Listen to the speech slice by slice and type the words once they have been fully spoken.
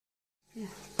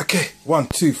Okay, 1,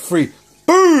 2, 3.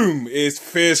 Boom! It's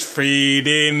fish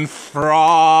feeding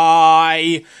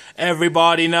fry.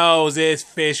 Everybody knows it's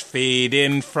fish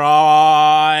feeding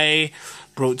fry.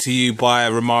 Brought to you by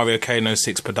Romario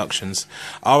K06 Productions.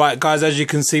 Alright guys, as you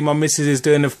can see, my missus is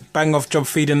doing a bang off job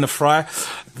feeding the fry.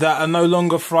 That are no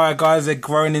longer fry, guys. They're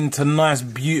growing into nice,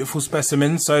 beautiful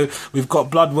specimens. So we've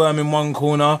got bloodworm in one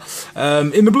corner.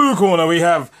 In the blue corner we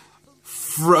have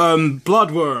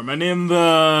bloodworm, and in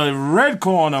the red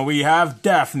corner we have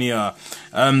Daphnia.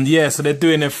 Yeah, so they're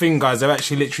doing their thing, guys. They're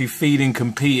actually literally feeding,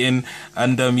 competing,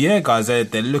 and yeah, guys, they're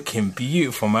looking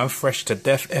beautiful, man. Fresh to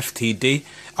death, FTD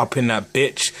up in that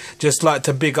bitch. Just like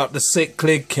to big up the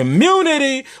Cichlid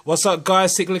community. What's up,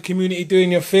 guys? Cichlid community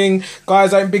doing your thing,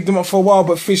 guys. I ain't bigged them up for a while,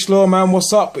 but Fish Law, man,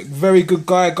 what's up? Very good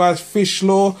guy, guys. Fish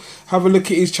Law, have a look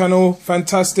at his channel,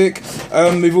 fantastic.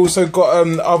 We've also got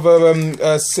other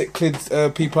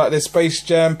Cichlid people out there. Space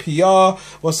Jam PR,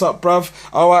 what's up, bruv?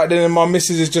 Alright, then my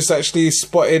missus has just actually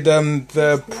spotted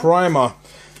the primer,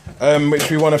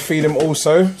 which we want to feed him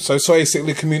also. So sorry,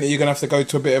 Cichlid community, you're gonna have to go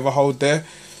to a bit of a hold there.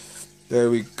 There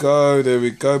we go, there we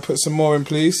go. Put some more in,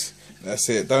 please. That's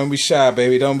it. Don't be shy,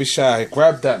 baby, don't be shy.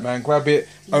 Grab that, man, grab it,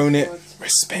 own it,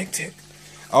 respect it.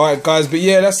 Alright guys, but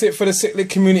yeah, that's it for the Cichlid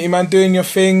community, man. Doing your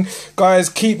thing, guys.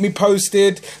 Keep me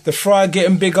posted. The fry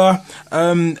getting bigger,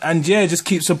 and yeah, just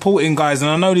keep supporting, guys.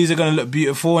 And I know these are gonna look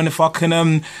beautiful, and if I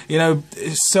can you know,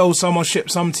 sell some or ship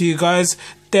some to you guys,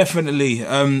 definitely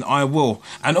I will.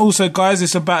 And also, guys,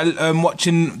 it's about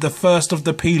watching the first of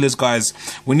the peelers, guys.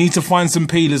 We need to find some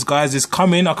peelers, guys. It's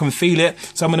coming, I can feel it.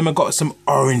 Some of them have got some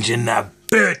orange in that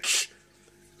bitch.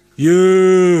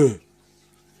 Yeah,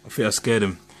 I think I scared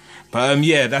him. But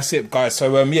yeah, that's it, guys.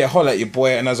 So yeah, holla at your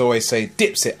boy, and as I always say,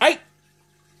 dips it. Aye.